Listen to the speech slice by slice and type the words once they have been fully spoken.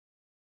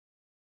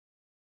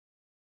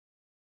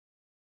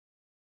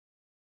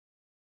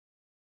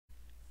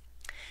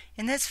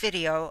In this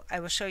video,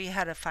 I will show you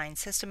how to find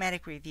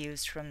systematic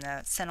reviews from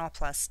the CINAHL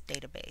Plus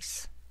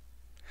database.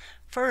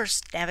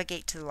 First,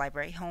 navigate to the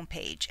library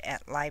homepage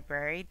at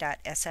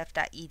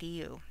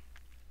library.sf.edu.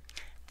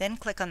 Then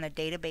click on the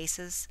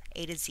Databases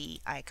A to Z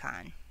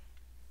icon.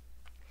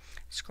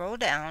 Scroll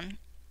down,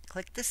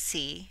 click the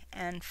C,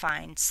 and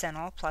find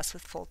CINAHL Plus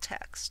with full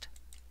text.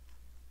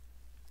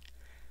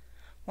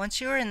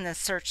 Once you are in the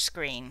search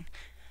screen,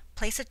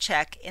 place a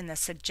check in the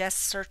Suggest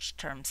Search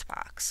Terms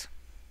box.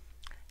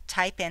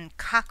 Type in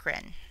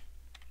Cochrane.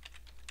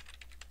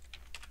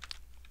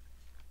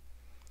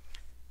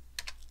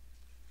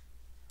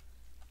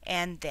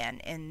 And then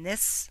in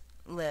this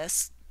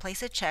list,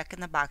 place a check in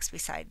the box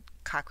beside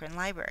Cochrane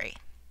Library.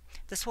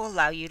 This will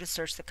allow you to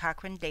search the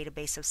Cochrane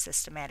database of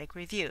systematic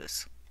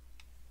reviews.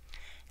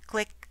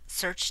 Click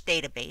Search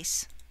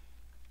Database.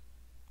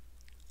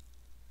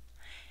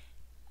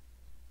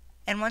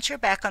 And once you're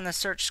back on the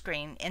search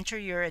screen, enter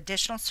your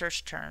additional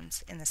search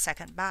terms in the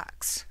second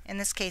box. In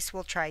this case,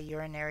 we'll try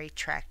urinary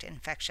tract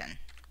infection.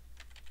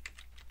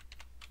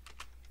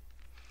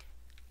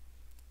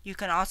 You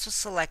can also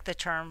select the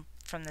term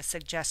from the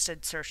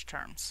suggested search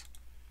terms.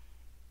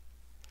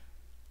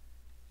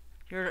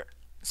 Your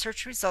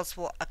search results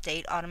will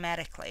update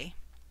automatically.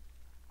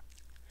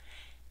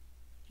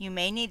 You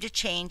may need to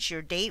change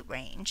your date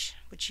range,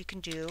 which you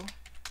can do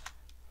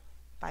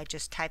by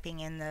just typing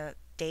in the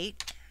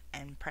date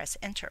and press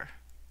enter.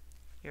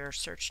 Your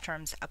search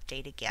terms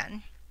update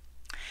again.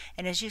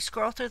 And as you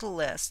scroll through the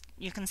list,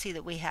 you can see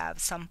that we have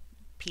some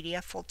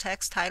PDF full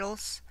text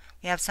titles,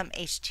 we have some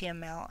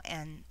HTML,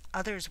 and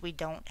others we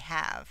don't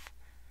have.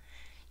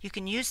 You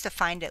can use the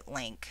Find It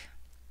link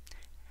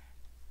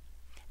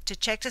to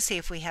check to see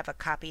if we have a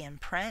copy in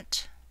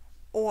print,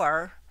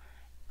 or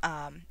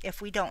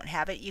if we don't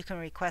have it, you can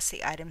request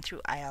the item through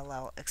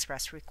ILL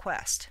Express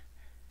Request.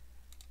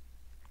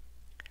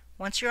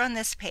 Once you're on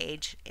this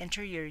page,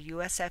 enter your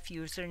USF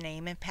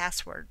username and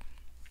password.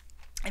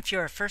 If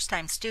you're a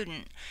first-time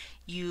student,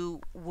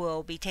 you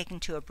will be taken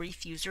to a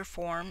brief user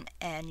form,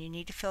 and you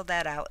need to fill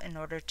that out in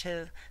order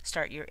to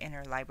start your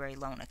interlibrary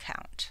loan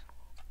account.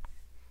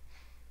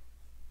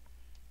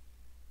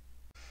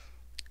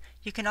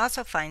 You can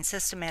also find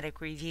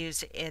systematic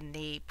reviews in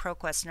the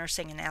ProQuest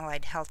Nursing and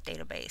Allied Health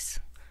database.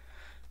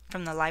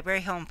 From the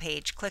library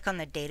homepage, click on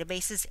the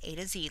Databases A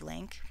to Z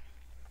link,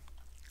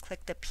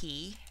 click the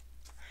P,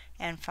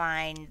 and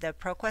find the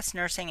ProQuest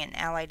Nursing and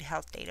Allied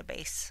Health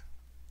database.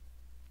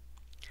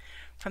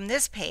 From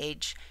this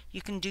page,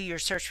 you can do your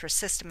search for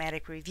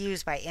systematic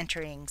reviews by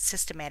entering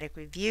systematic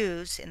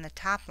reviews in the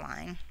top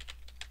line.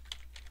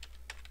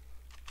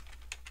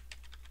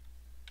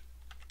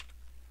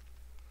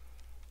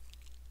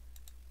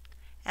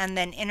 And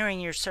then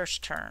entering your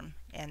search term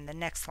in the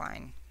next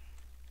line.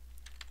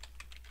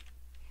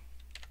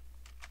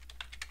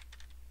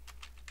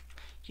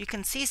 You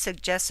can see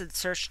suggested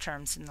search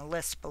terms in the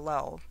list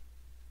below.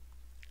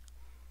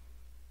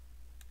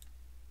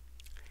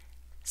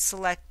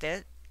 Select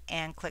it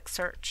and click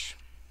Search.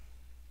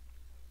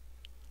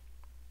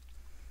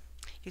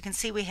 You can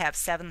see we have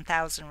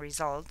 7,000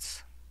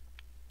 results,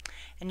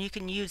 and you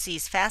can use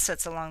these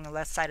facets along the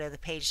left side of the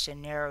page to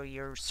narrow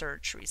your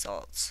search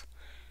results.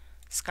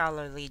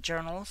 Scholarly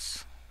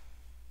journals,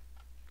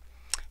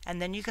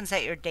 and then you can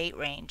set your date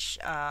range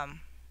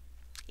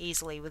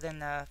easily within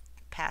the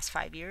past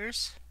 5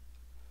 years.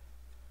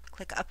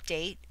 Click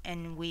Update,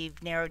 and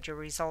we've narrowed your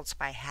results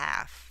by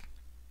half.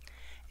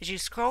 As you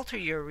scroll through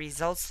your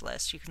results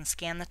list, you can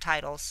scan the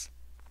titles,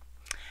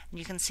 and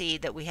you can see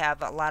that we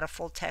have a lot of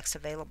full text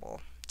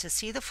available. To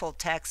see the full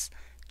text,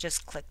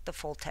 just click the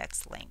full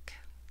text link.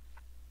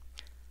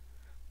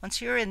 Once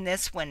you're in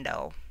this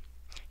window,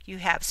 you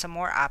have some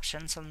more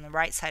options on the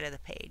right side of the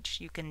page.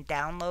 You can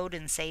download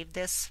and save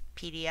this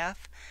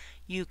PDF.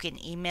 You can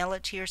email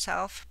it to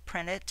yourself,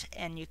 print it,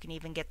 and you can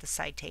even get the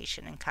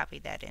citation and copy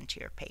that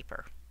into your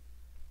paper.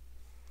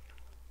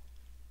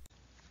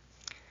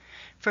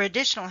 For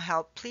additional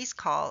help, please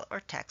call or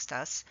text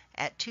us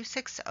at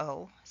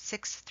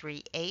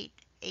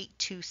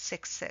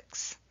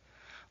 260-638-8266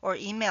 or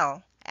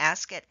email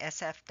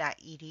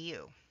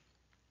ask@sf.edu.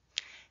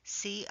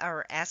 See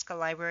our Ask a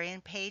Librarian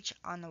page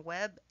on the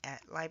web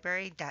at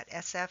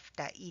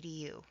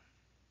library.sf.edu.